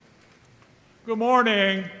Good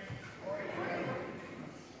morning.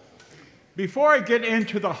 Before I get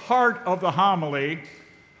into the heart of the homily,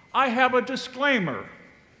 I have a disclaimer.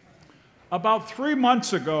 About 3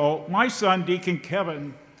 months ago, my son, Deacon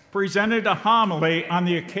Kevin, presented a homily on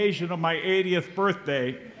the occasion of my 80th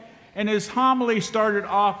birthday, and his homily started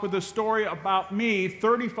off with a story about me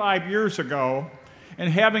 35 years ago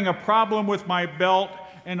and having a problem with my belt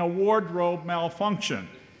and a wardrobe malfunction.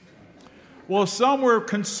 Well, some were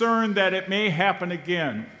concerned that it may happen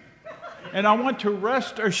again, and I want to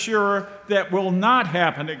rest assured that will not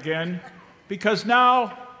happen again because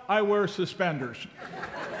now I wear suspenders.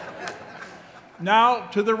 Now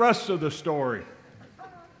to the rest of the story.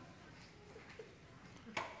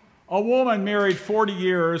 A woman married 40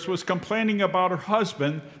 years was complaining about her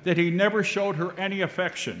husband that he never showed her any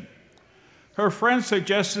affection. Her friend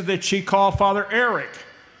suggested that she call Father Eric,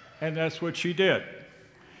 and that's what she did.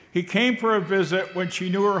 He came for a visit when she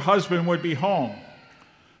knew her husband would be home.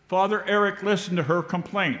 Father Eric listened to her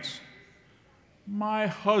complaints. My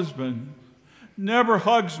husband never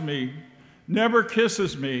hugs me, never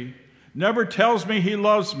kisses me, never tells me he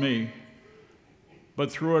loves me.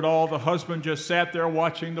 But through it all, the husband just sat there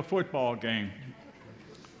watching the football game.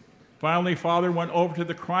 Finally, Father went over to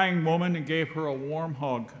the crying woman and gave her a warm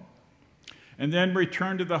hug, and then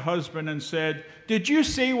returned to the husband and said, "Did you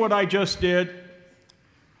see what I just did?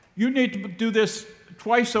 You need to do this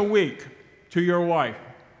twice a week to your wife."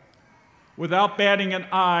 Without batting an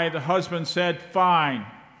eye, the husband said, "Fine.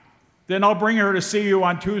 Then I'll bring her to see you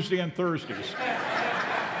on Tuesday and Thursdays."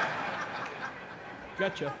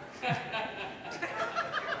 Gotcha.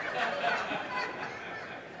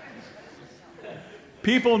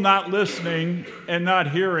 People not listening and not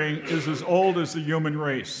hearing is as old as the human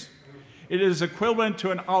race. It is equivalent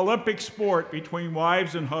to an Olympic sport between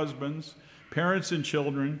wives and husbands, parents and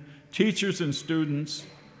children, teachers and students.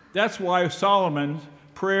 That's why Solomon's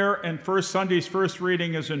prayer and First Sunday's first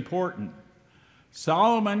reading is important.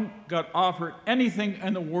 Solomon got offered anything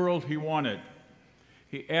in the world he wanted.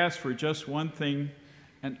 He asked for just one thing,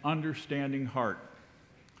 an understanding heart.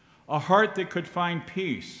 A heart that could find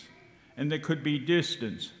peace and that could be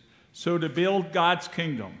distant, so to build God's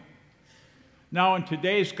kingdom. Now in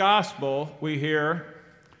today's gospel, we hear,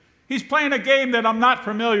 "He's playing a game that I'm not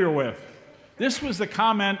familiar with." This was the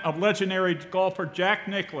comment of legendary golfer Jack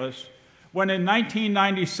Nicklaus when in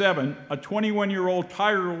 1997, a 21-year-old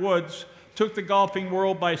Tiger Woods took the golfing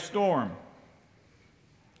world by storm,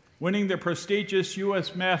 winning the prestigious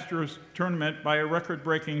U.S. Masters tournament by a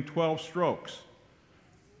record-breaking 12 strokes.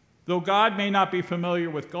 Though God may not be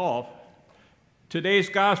familiar with golf, today's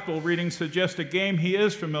gospel reading suggests a game he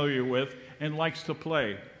is familiar with and likes to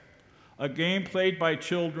play, a game played by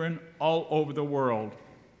children all over the world: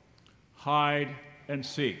 hide and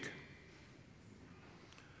seek.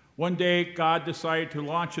 One day, God decided to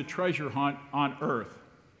launch a treasure hunt on earth.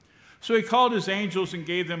 So he called his angels and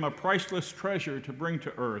gave them a priceless treasure to bring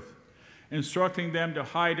to earth, instructing them to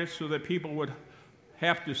hide it so that people would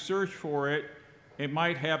have to search for it and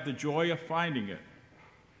might have the joy of finding it.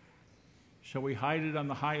 "Shall we hide it on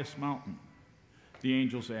the highest mountain?" the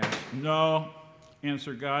angels asked. "No,"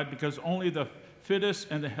 answered God, "because only the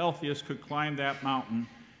fittest and the healthiest could climb that mountain,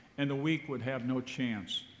 and the weak would have no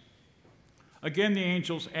chance." Again, the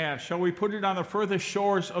angels asked, "Shall we put it on the furthest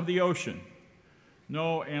shores of the ocean?"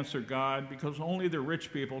 "No," answered God, "because only the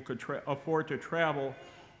rich people could afford to travel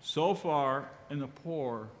so far, and the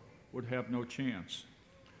poor would have no chance."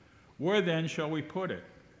 "Where then shall we put it?"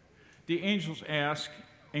 the angels asked,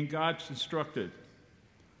 and God instructed,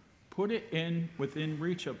 "Put it in within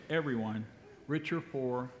reach of everyone, rich or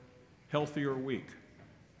poor, healthy or weak.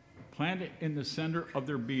 Plant it in the center of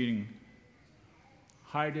their being.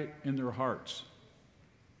 Hide it in their hearts."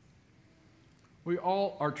 We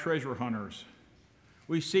all are treasure hunters.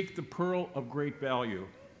 We seek the pearl of great value,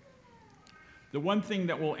 the one thing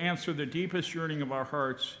that will answer the deepest yearning of our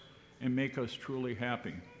hearts and make us truly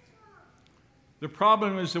happy. The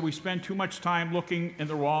problem is that we spend too much time looking in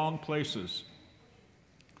the wrong places,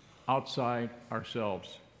 outside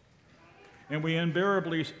ourselves. And we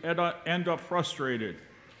invariably end up frustrated.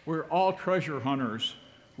 We're all treasure hunters.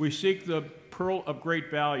 We seek the pearl of great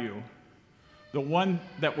value, the one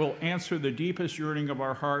that will answer the deepest yearning of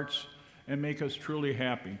our hearts and make us truly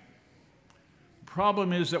happy. The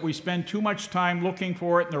problem is that we spend too much time looking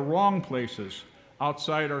for it in the wrong places,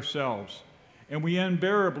 outside ourselves, and we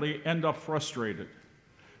invariably end up frustrated.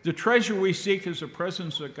 The treasure we seek is the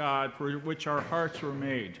presence of God for which our hearts were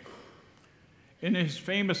made. In his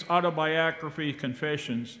famous autobiography,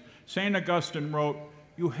 Confessions, St. Augustine wrote,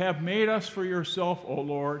 "You have made us for yourself, O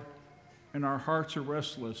Lord, and our hearts are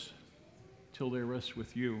restless till they rest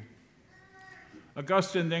with you."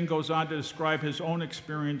 Augustine then goes on to describe his own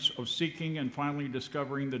experience of seeking and finally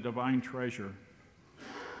discovering the divine treasure.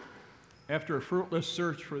 After a fruitless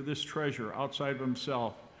search for this treasure outside of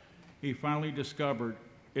himself, he finally discovered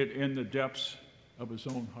it in the depths of his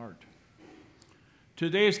own heart.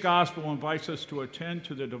 Today's gospel invites us to attend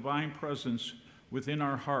to the divine presence within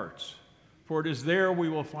our hearts, for it is there we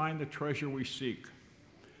will find the treasure we seek,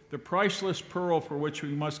 the priceless pearl for which we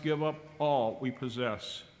must give up all we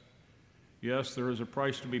possess. Yes, there is a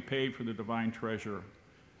price to be paid for the divine treasure.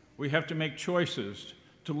 We have to make choices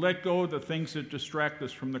to let go of the things that distract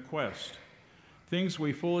us from the quest, things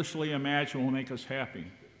we foolishly imagine will make us happy,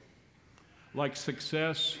 like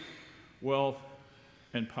success, wealth,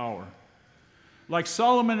 and power. Like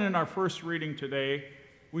Solomon in our first reading today,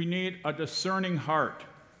 we need a discerning heart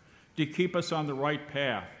to keep us on the right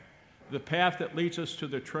path, the path that leads us to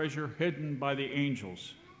the treasure hidden by the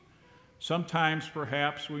angels. Sometimes,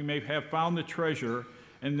 perhaps, we may have found the treasure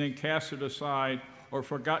and then cast it aside or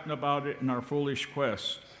forgotten about it in our foolish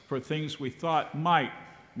quest for things we thought might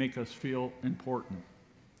make us feel important.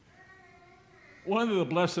 One of the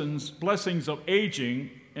blessings of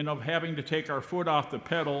aging and of having to take our foot off the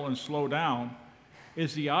pedal and slow down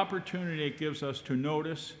is the opportunity it gives us to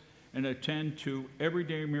notice and attend to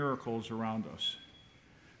everyday miracles around us.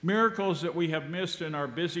 Miracles that we have missed in our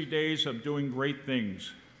busy days of doing great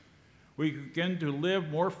things. We begin to live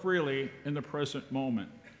more freely in the present moment,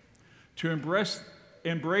 to embrace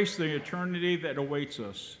the eternity that awaits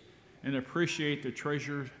us, and appreciate the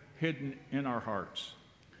treasure hidden in our hearts.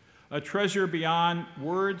 A treasure beyond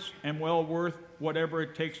words and well worth whatever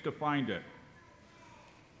it takes to find it.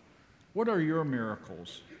 What are your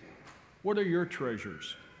miracles? What are your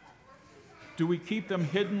treasures? Do we keep them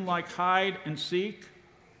hidden like hide and seek,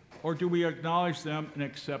 or do we acknowledge them and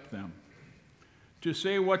accept them? To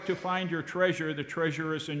say what to find your treasure, the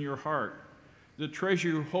treasure is in your heart, the treasure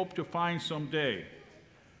you hope to find someday.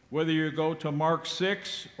 Whether you go to Mark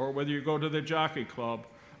 6, or whether you go to the Jockey Club,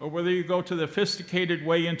 or whether you go to the sophisticated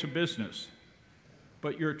way into business.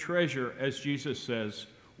 But your treasure, as Jesus says,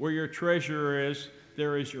 where your treasure is,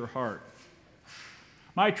 there is your heart.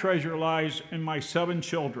 My treasure lies in my 7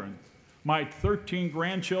 children, my 13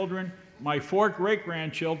 grandchildren, my 4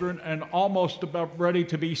 great-grandchildren, and almost about ready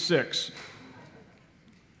to be 6.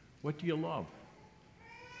 What do you love?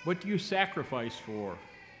 What do you sacrifice for?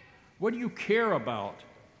 What do you care about?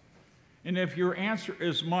 And if your answer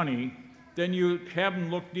is money, then you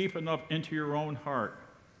haven't looked deep enough into your own heart.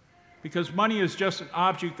 Because money is just an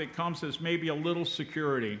object that comes as maybe a little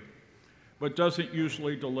security, but doesn't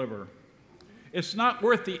usually deliver. It's not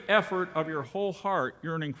worth the effort of your whole heart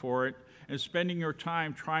yearning for it and spending your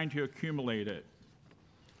time trying to accumulate it.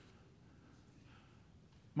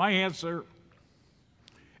 My answer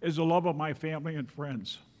is the love of my family and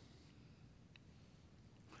friends.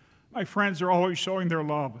 My friends are always showing their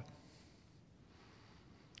love.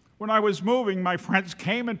 When I was moving, my friends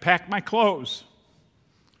came and packed my clothes,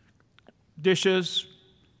 dishes,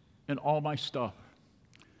 and all my stuff.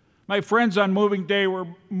 My friends on moving day were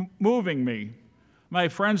moving me. My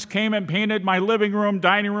friends came and painted my living room,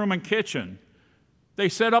 dining room, and kitchen. They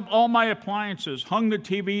set up all my appliances, hung the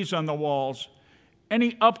TVs on the walls.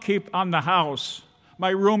 Any upkeep on the house,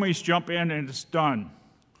 my roomies jump in and it's done.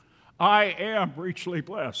 I am richly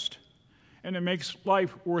blessed, and it makes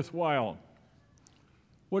life worthwhile.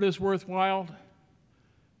 What is worthwhile?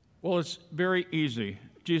 Well, it's very easy.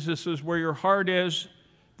 Jesus says, where your heart is,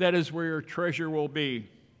 that is where your treasure will be.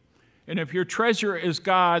 And if your treasure is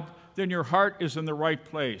God, then your heart is in the right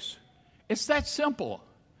place. It's that simple.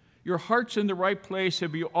 Your heart's in the right place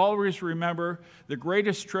if you always remember the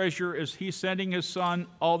greatest treasure is He sending His Son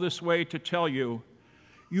all this way to tell you,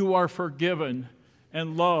 you are forgiven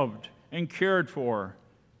and loved and cared for.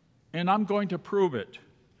 And I'm going to prove it,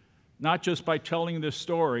 not just by telling this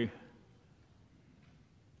story,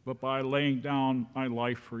 but by laying down my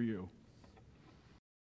life for you.